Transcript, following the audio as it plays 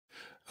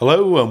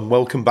Hello and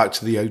welcome back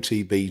to the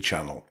OTB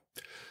channel.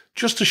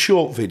 Just a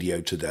short video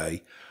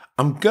today.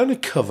 I'm going to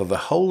cover the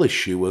whole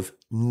issue of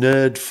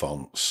nerd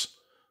fonts.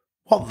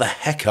 What the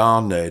heck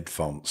are nerd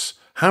fonts?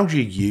 How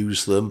do you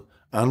use them?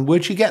 And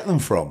where'd you get them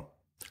from?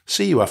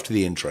 See you after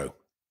the intro.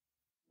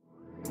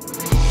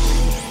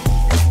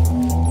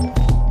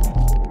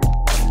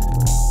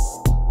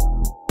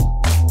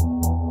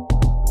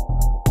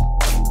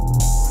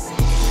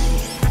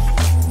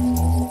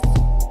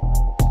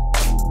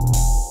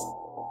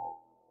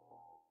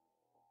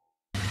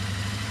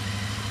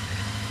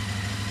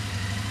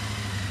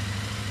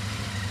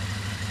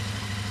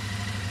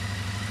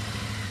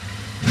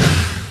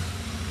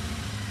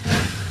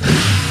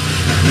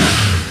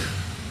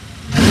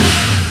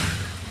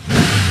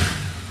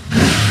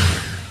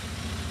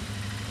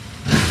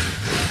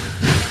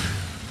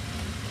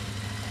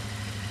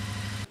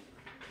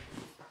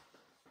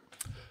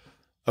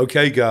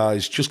 Okay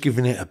guys, just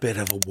giving it a bit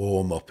of a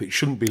warm up. It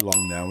shouldn't be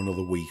long now,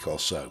 another week or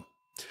so.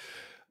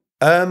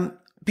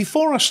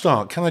 Before I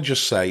start, can I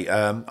just say,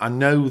 I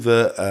know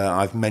that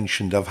I've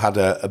mentioned I've had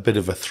a bit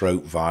of a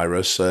throat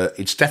virus.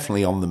 It's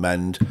definitely on the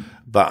mend,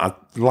 but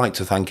I'd like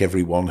to thank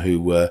everyone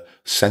who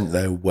sent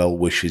their well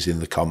wishes in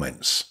the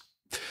comments.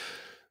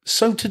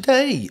 So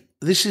today,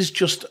 this is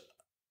just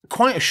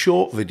quite a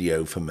short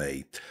video for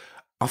me.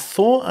 I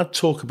thought I'd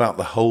talk about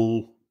the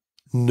whole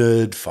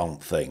nerd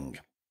font thing.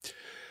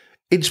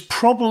 It's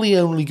probably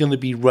only going to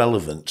be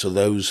relevant to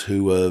those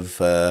who have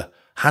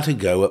had a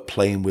go at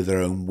playing with their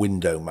own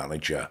window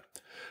manager.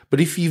 But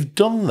if you've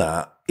done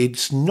that,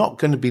 it's not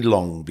going to be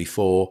long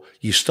before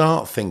you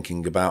start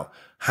thinking about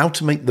how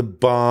to make the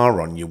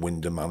bar on your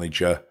window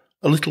manager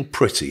a little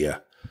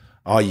prettier.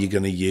 Are you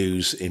going to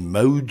use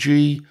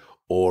emoji,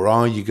 or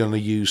are you going to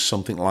use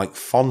something like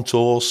Font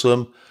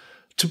Awesome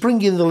to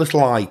bring in the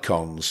little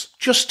icons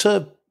just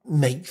to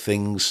make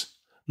things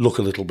look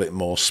a little bit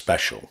more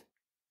special?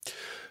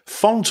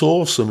 Font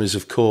Awesome is,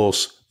 of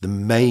course, the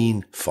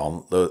main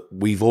font that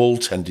we've all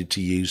tended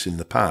to use in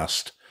the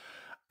past,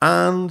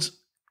 and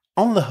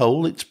on the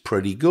whole, it's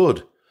pretty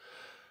good.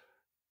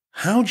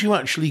 How do you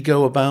actually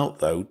go about,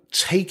 though,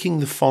 taking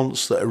the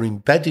fonts that are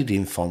embedded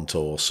in Font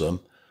Awesome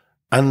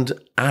and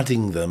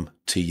adding them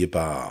to your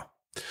bar?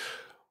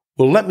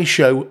 Well, let me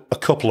show a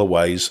couple of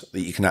ways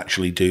that you can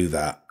actually do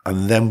that,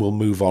 and then we'll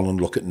move on and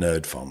look at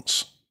nerd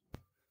fonts.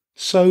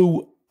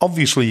 So,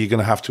 obviously, you're going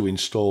to have to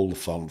install the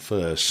font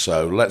first,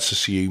 so let's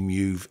assume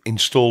you've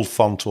installed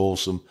Font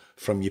Awesome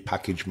from your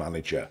package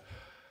manager.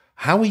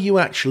 How are you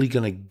actually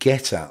going to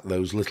get at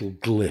those little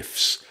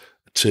glyphs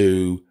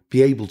to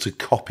be able to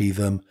copy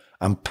them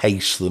and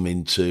paste them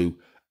into,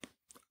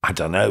 I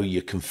don't know,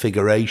 your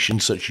configuration,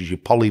 such as your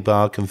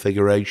polybar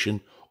configuration,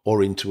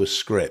 or into a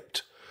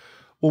script?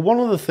 Well, one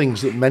of the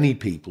things that many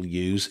people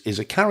use is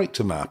a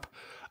character map,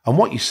 and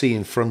what you see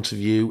in front of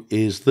you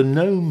is the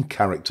GNOME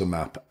character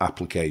map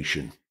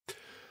application.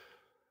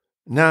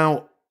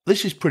 Now,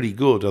 this is pretty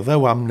good,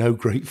 although I'm no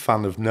great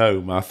fan of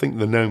GNOME. I think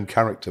the GNOME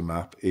character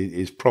map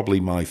is probably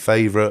my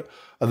favourite,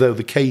 although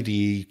the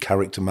KDE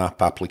character map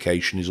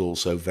application is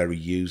also very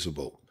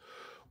usable.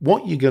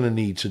 What you're going to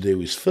need to do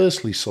is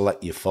firstly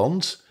select your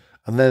font,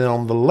 and then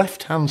on the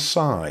left-hand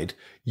side,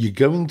 you're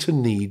going to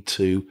need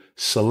to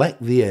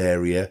select the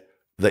area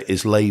that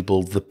is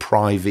labelled the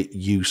private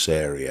use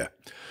area.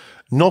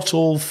 Not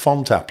all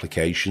font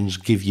applications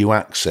give you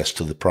access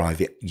to the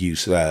private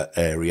use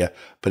area,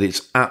 but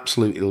it's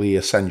absolutely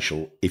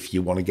essential if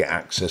you want to get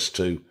access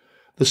to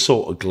the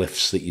sort of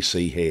glyphs that you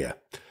see here.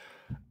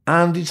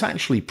 And it's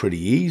actually pretty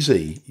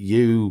easy.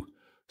 You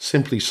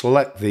simply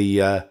select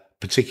the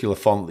particular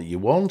font that you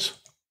want,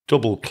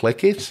 double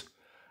click it,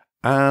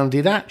 and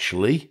it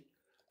actually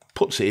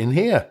puts it in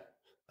here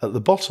at the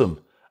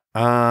bottom.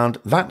 And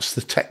that's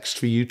the text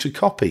for you to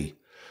copy.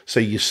 So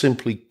you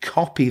simply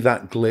copy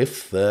that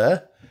glyph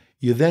there.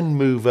 You then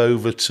move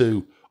over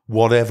to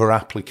whatever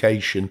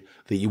application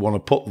that you want to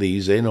put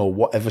these in, or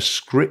whatever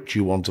script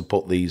you want to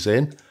put these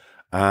in.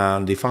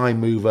 And if I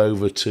move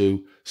over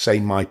to, say,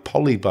 my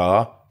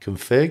polybar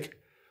config,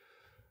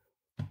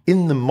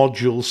 in the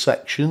module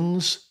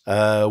sections,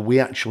 we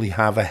actually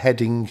have a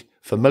heading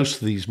for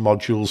most of these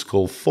modules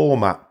called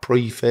Format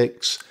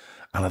Prefix.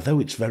 And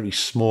although it's very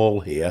small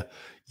here,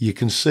 you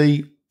can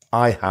see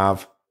I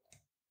have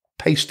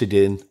pasted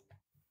in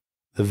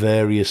the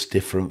various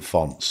different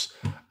fonts.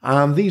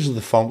 And these are the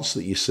fonts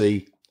that you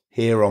see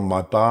here on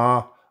my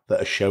bar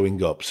that are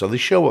showing up. So they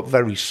show up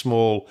very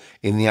small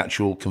in the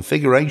actual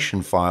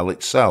configuration file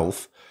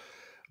itself,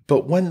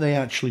 but when they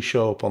actually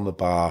show up on the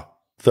bar,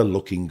 they're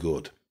looking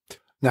good.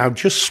 Now,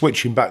 just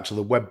switching back to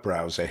the web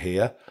browser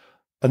here,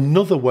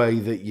 another way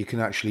that you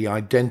can actually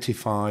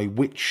identify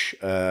which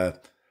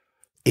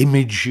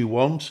image you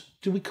want.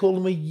 Do we call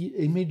them an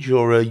image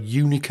or a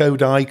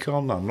Unicode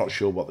icon? I'm not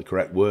sure what the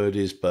correct word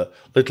is, but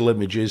little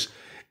images,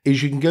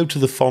 is you can go to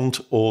the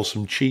Font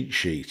Awesome cheat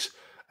sheet,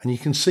 and you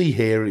can see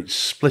here it's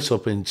split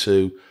up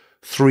into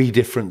 3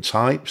 different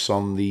types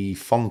on the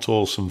Font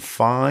Awesome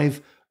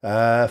 5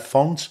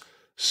 font: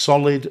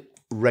 solid,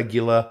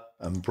 regular,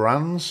 and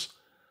brands.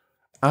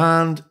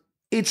 And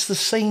It's the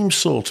same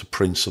sort of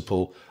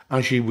principle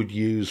as you would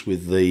use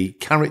with the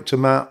character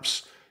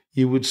maps.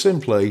 You would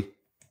simply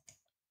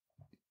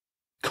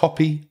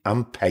copy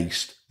and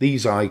paste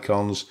these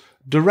icons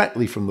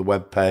directly from the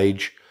web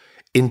page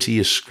into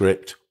your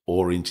script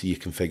or into your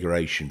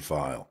configuration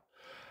file.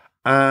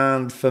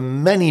 And for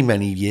many,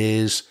 many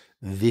years,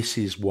 this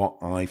is what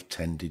I've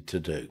tended to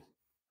do.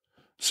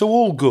 So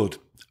all good.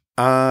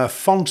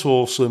 Font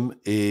Awesome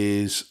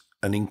is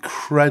an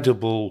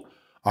incredible,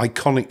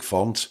 iconic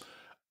font.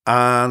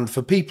 And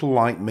for people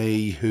like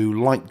me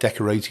who like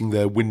decorating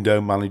their window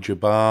manager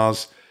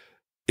bars,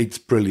 it's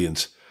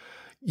brilliant.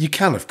 You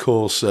can, of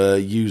course,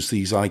 use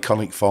these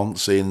iconic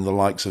fonts in the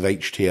likes of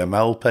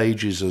HTML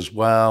pages as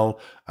well,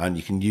 and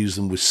you can use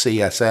them with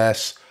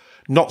CSS.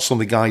 Not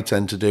something I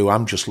tend to do.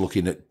 I'm just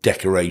looking at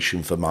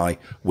decoration for my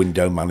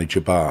window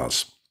manager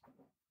bars.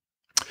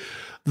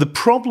 The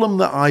problem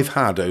that I've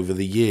had over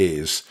the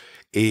years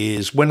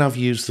is when I've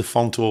used the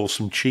Font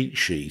Awesome cheat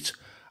sheet,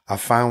 I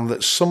found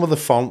that some of the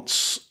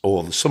fonts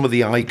or some of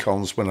the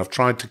icons, when I've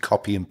tried to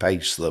copy and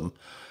paste them,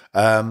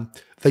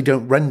 they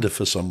don't render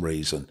for some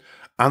reason.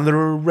 And there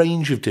are a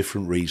range of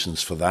different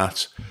reasons for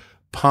that.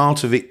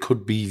 Part of it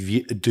could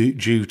be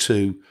due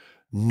to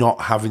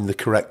not having the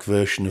correct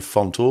version of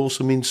Font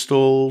Awesome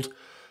installed.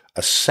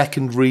 A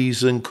second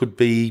reason could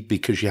be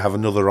because you have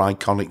another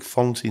iconic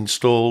font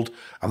installed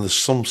and there's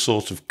some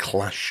sort of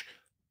clash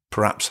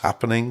perhaps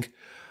happening.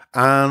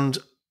 And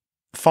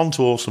Font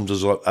Awesome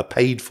does a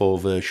paid-for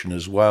version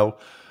as well,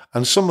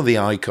 and some of the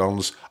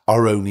icons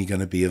are only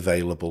going to be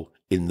available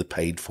in the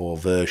paid-for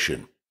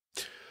version.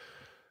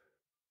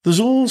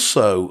 There's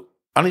also,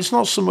 and it's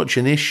not so much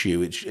an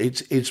issue,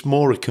 it's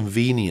more a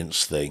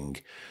convenience thing.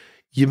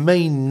 You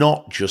may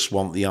not just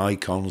want the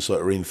icons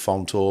that are in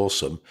Font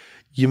Awesome.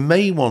 You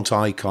may want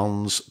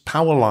icons,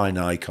 powerline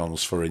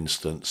icons, for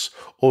instance,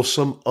 or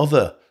some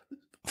other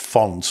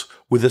font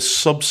with a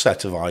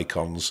subset of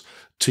icons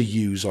to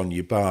use on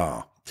your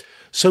bar.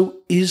 So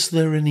is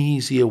there an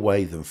easier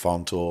way than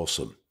Font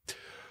Awesome?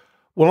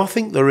 Well, I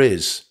think there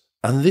is,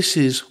 and this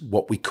is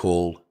what we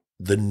call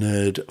the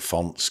Nerd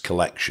Fonts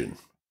collection.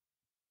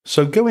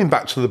 So going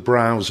back to the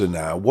browser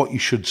now, what you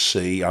should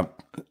see,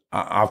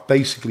 I've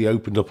basically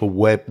opened up a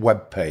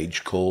web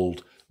page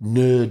called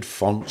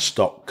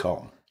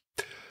nerdfonts.com.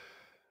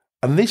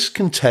 And this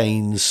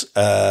contains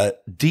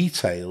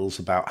details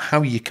about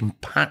how you can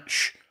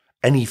patch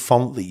any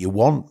font that you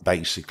want,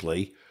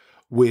 basically,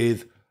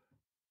 with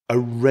a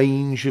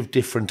range of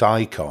different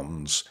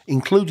icons,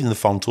 including the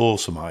Font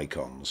Awesome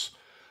icons.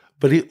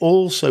 But it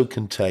also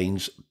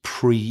contains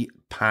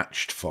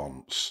pre-patched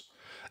fonts.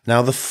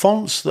 Now, the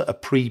fonts that are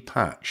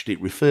pre-patched,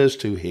 it refers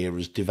to here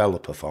as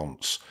developer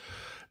fonts.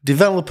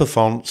 Developer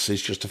fonts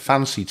is just a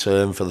fancy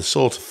term for the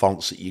sort of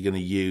fonts that you're going to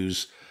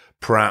use,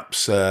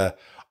 perhaps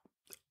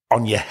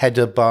on your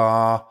header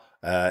bar,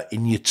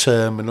 in your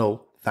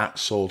terminal, that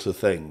sort of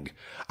thing.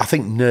 I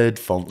think nerd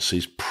fonts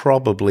is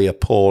probably a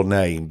poor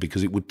name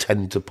because it would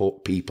tend to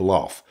put people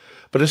off.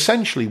 But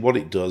essentially what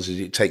it does is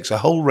it takes a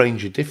whole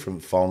range of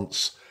different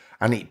fonts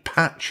and it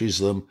patches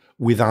them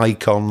with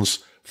icons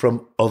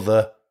from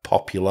other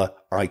popular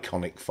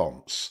iconic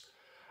fonts.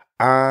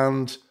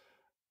 And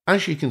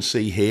as you can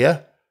see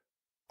here,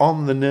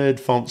 on the Nerd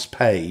Fonts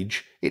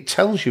page, it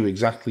tells you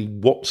exactly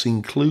what's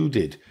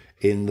included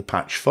in the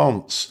patch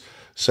fonts.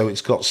 So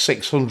it's got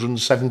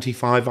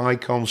 675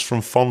 icons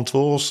from Font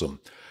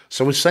Awesome.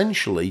 So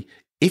essentially,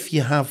 if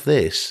you have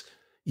this,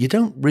 you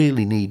don't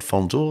really need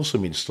Font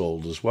Awesome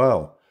installed as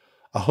well.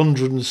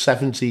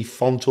 170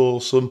 Font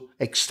Awesome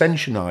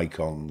extension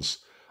icons,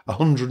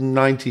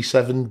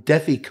 197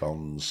 dev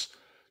icons,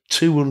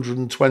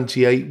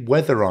 228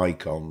 weather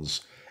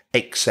icons,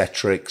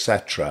 etc.,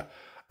 etc.,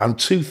 and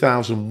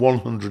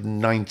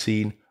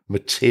 2,119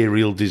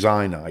 material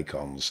design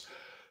icons.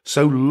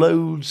 So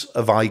loads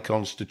of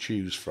icons to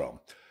choose from.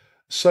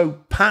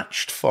 So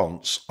patched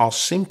fonts are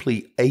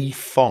simply a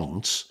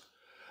font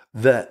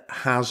that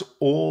has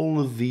all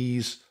of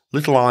these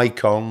little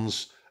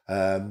icons,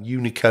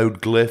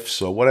 Unicode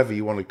glyphs or whatever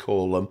you want to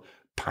call them,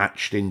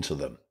 patched into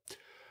them.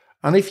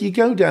 And if you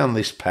go down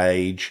this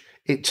page,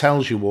 it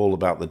tells you all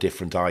about the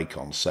different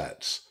icon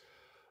sets.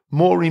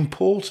 More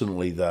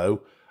importantly,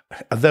 though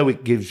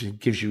it gives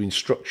you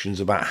instructions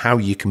about how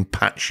you can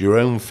patch your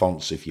own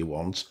fonts if you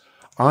want,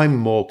 I'm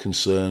more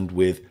concerned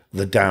with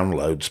the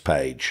downloads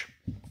page.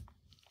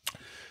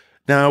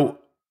 Now,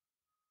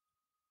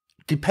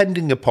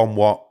 depending upon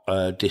what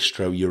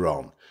distro you're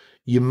on,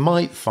 you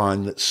might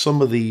find that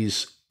some of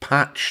these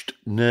patched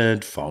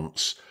nerd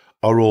fonts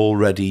are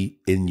already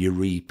in your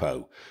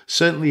repo.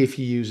 Certainly if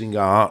you're using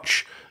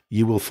Arch,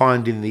 you will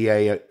find in the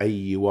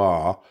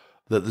AUR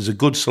that there's a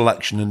good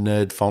selection of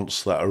nerd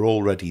fonts that are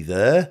already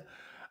there,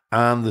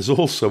 and there's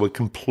also a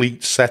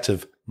complete set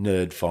of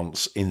nerd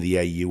fonts in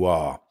the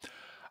AUR.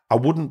 I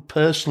wouldn't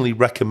personally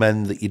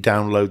recommend that you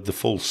download the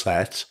full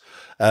set,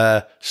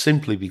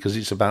 simply because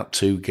it's about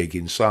 2 gig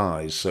in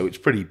size, so it's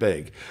pretty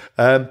big.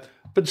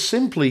 But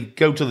simply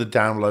go to the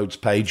downloads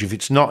page if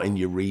it's not in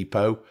your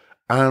repo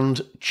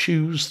and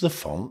choose the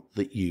font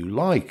that you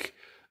like.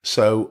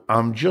 So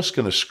I'm just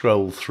going to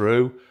scroll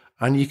through,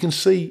 and you can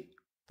see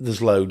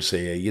there's loads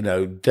here. You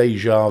know,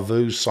 Deja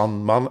Vu,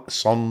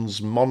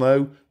 Sans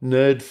Mono,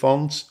 Nerd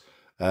Font,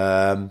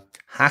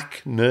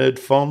 Hack Nerd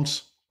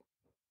Font,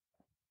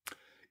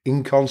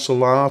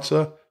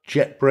 Inconsolata,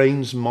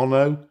 JetBrains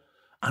Mono,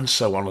 and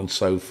so on and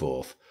so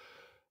forth.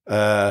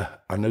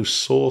 I know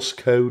Source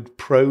Code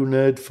Pro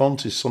Nerd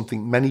Font is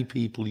something many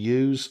people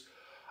use.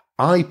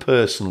 I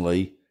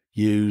personally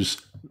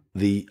use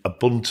the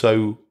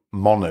Ubuntu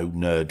Mono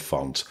Nerd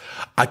Font.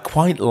 I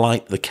quite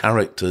like the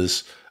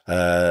characters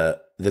that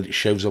it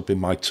shows up in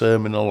my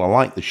terminal. I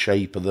like the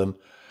shape of them.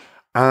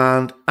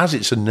 And as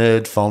it's a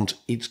nerd font,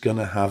 it's going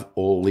to have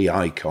all the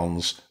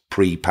icons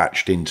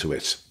pre-patched into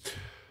it.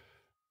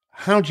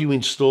 How do you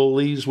install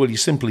these? Well, you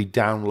simply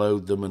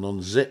download them and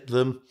unzip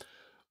them.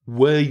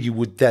 Where you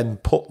would then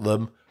put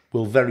them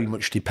will very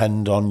much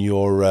depend on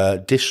your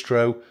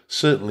distro.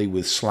 Certainly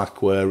with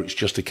Slackware, it's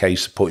just a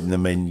case of putting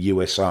them in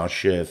USR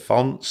Share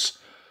fonts.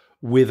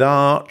 With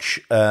Arch,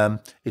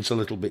 it's a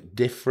little bit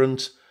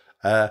different.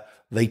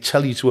 They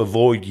tell you to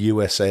avoid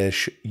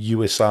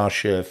USR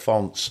Share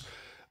fonts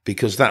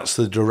because that's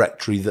the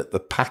directory that the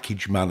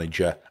package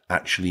manager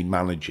actually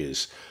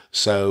manages.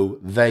 So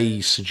they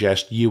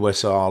suggest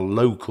USR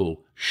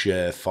local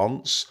share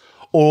fonts,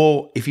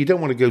 or if you don't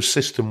want to go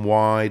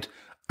system-wide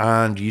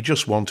and you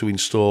just want to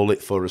install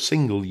it for a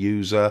single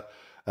user,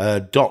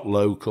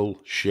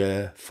 .local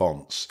share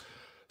fonts.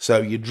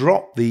 So you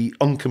drop the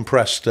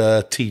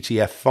uncompressed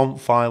TTF font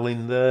file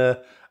in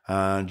there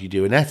and you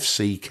do an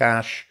FC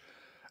cache.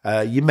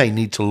 You may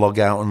need to log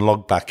out and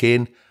log back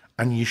in,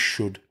 and you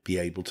should be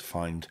able to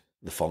find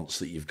the fonts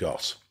that you've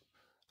got.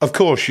 Of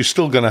course, you're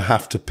still going to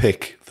have to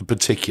pick the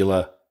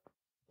particular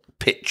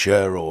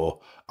picture or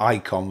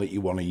icon that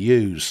you want to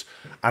use.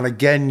 And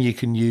again, you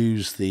can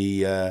use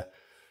the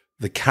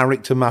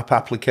character map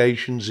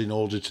applications in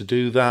order to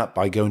do that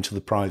by going to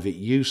the private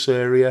use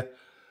area.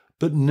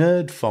 But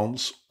Nerd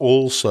Fonts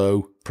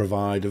also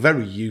provide a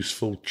very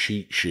useful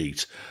cheat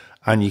sheet.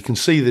 And you can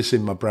see this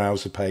in my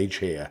browser page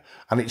here.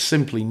 And it's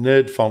simply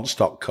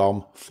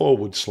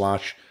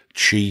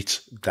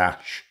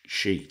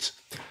nerdfonts.com/cheat-sheet.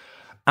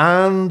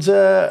 And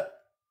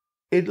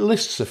it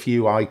lists a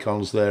few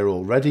icons there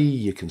already.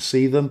 You can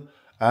see them.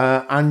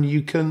 And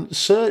you can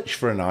search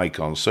for an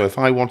icon. So if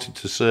I wanted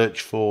to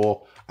search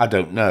for, I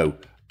don't know,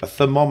 a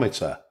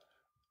thermometer,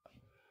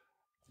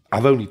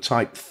 I've only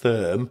typed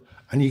therm,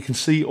 and you can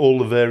see all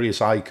the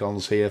various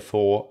icons here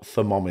for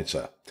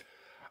thermometer.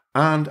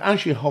 And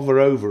as you hover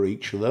over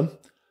each of them,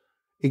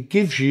 it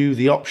gives you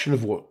the option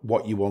of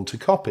what you want to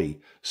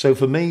copy. So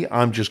for me,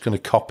 I'm just going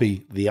to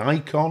copy the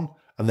icon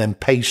and then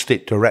paste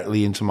it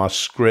directly into my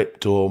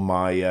script or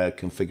my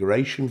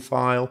configuration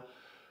file.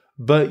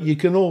 But you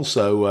can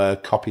also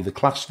copy the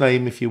class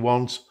name if you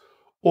want,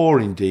 or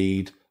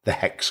indeed the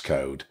hex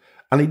code.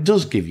 And it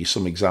does give you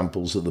some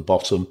examples at the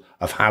bottom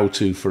of how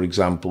to, for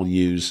example,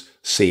 use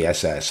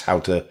CSS, how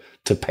to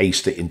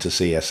paste it into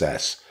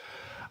CSS.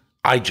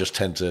 I just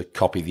tend to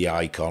copy the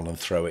icon and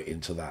throw it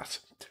into that.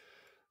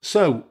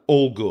 So,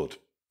 all good.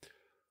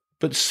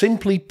 But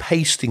simply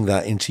pasting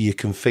that into your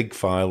config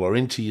file or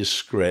into your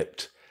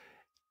script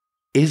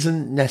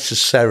isn't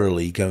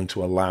necessarily going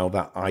to allow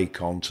that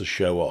icon to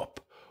show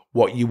up.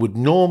 What you would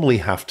normally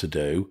have to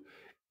do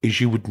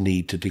is you would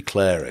need to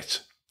declare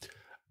it.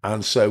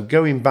 And so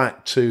going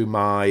back to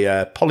my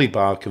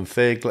polybar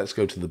config, let's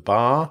go to the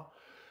bar.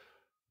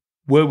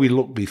 Where we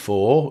looked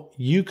before,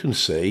 you can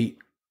see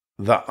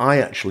that I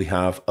actually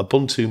have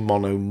Ubuntu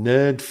Mono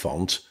Nerd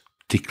Font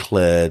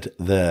declared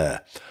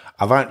there.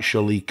 I've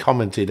actually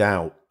commented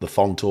out the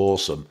Font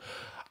Awesome.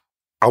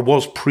 I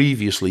was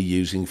previously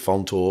using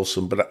Font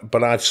Awesome,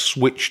 but I've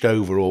switched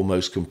over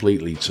almost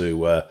completely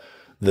to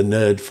the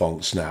Nerd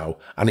fonts now,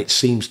 and it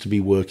seems to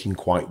be working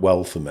quite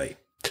well for me.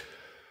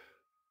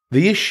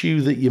 The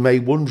issue that you may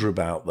wonder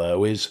about,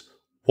 though, is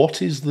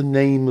what is the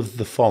name of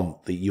the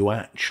font that you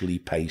actually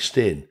paste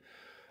in?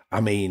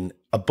 I mean,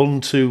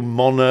 Ubuntu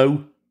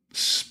Mono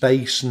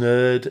space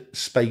Nerd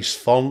space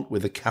font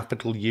with a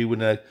capital U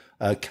and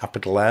a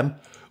capital M.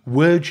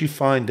 Where'd you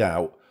find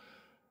out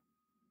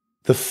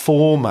the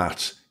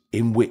format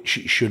in which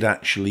it should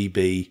actually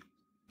be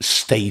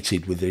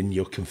stated within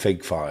your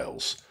config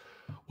files?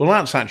 Well,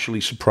 that's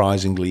actually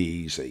surprisingly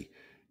easy.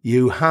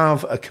 You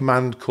have a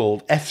command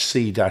called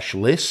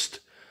fc-list,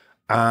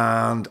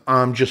 and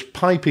I'm just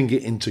piping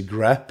it into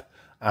grep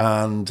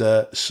and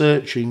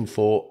searching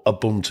for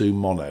Ubuntu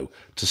Mono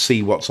to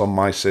see what's on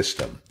my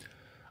system.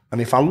 And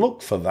if I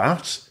look for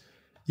that,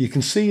 you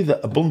can see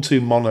that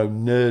Ubuntu Mono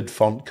Nerd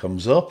Font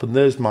comes up, and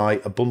there's my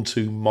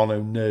Ubuntu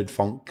Mono Nerd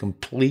Font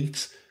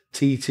Complete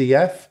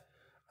TTF.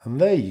 And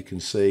there you can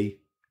see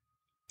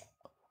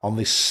on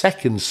this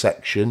second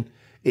section,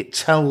 it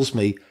tells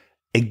me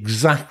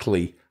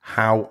exactly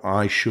how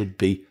I should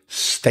be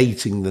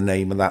stating the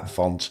name of that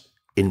font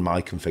in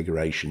my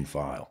configuration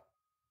file.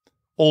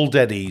 All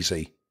dead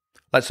easy.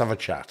 Let's have a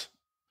chat.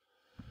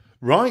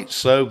 Right,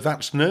 so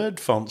that's Nerd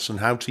Fonts and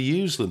how to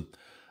use them.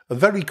 A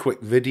very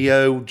quick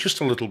video, just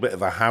a little bit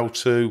of a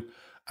how-to.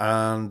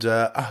 and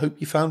I hope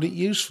you found it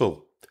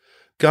useful.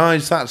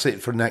 Guys, that's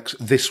it for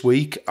this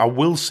week. I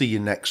will see you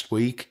next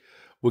week.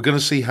 We're going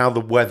to see how the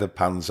weather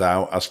pans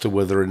out as to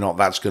whether or not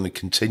that's going to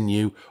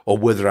continue or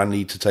whether I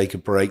need to take a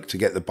break to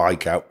get the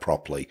bike out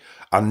properly.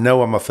 I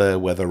know I'm a fair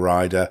weather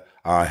rider.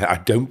 I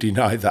don't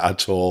deny that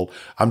at all.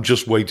 I'm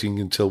just waiting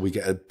until we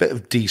get a bit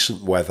of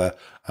decent weather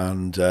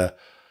and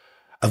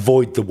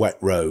avoid the wet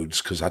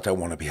roads because I don't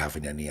want to be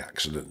having any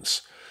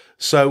accidents.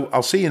 So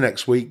I'll see you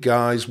next week,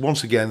 guys.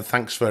 Once again,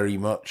 thanks very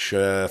much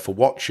for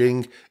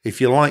watching.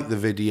 If you like the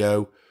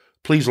video,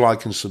 please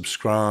like and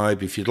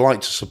subscribe. If you'd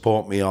like to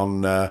support me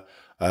on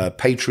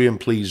Patreon,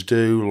 please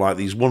do, like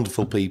these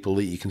wonderful people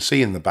that you can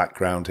see in the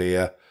background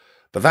here.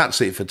 But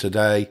that's it for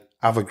today.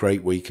 Have a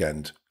great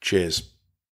weekend. Cheers.